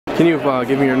Can you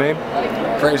give me your name?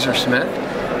 Fraser Smith.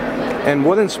 And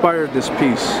what inspired this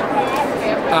piece?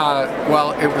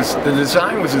 Well, the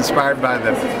design was inspired by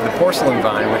the porcelain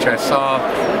vine, which I saw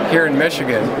here in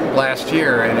Michigan last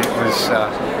year, and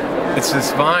it's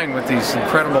this vine with these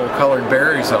incredible colored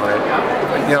berries on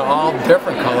it. You know, all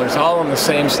different colors, all on the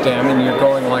same stem, and you're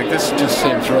going like, this just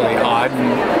seems really odd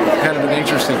and kind of an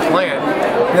interesting plant.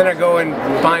 And then I go and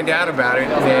find out about it,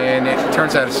 and it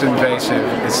turns out it's invasive.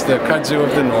 It's the kudzu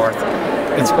of the north.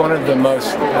 It's one of the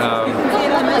most,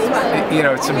 you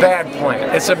know, it's a bad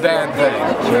plant. It's a bad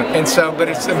thing. And so, but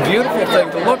it's a beautiful thing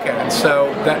to look at.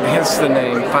 So that hence the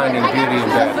name, Finding Beauty in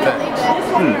Bad Things.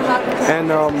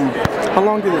 And how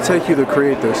long did it take you to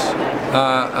create this?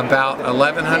 About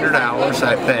 1,100 hours,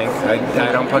 I think.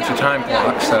 I don't punch a time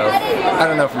clock, so I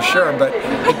don't know for sure, but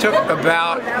it took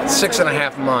about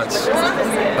 6.5 months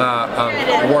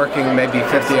of working maybe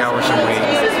 50 hours a week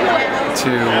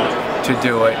to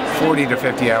do it, 40 to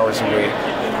 50 hours a week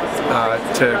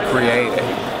to create it.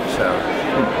 So.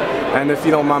 And if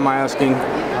you don't mind my asking,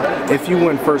 if you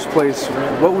win first place,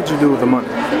 what would you do with the money?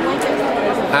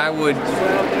 I would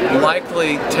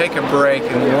likely take a break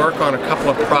and work on a couple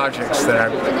of projects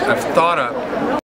that I've thought of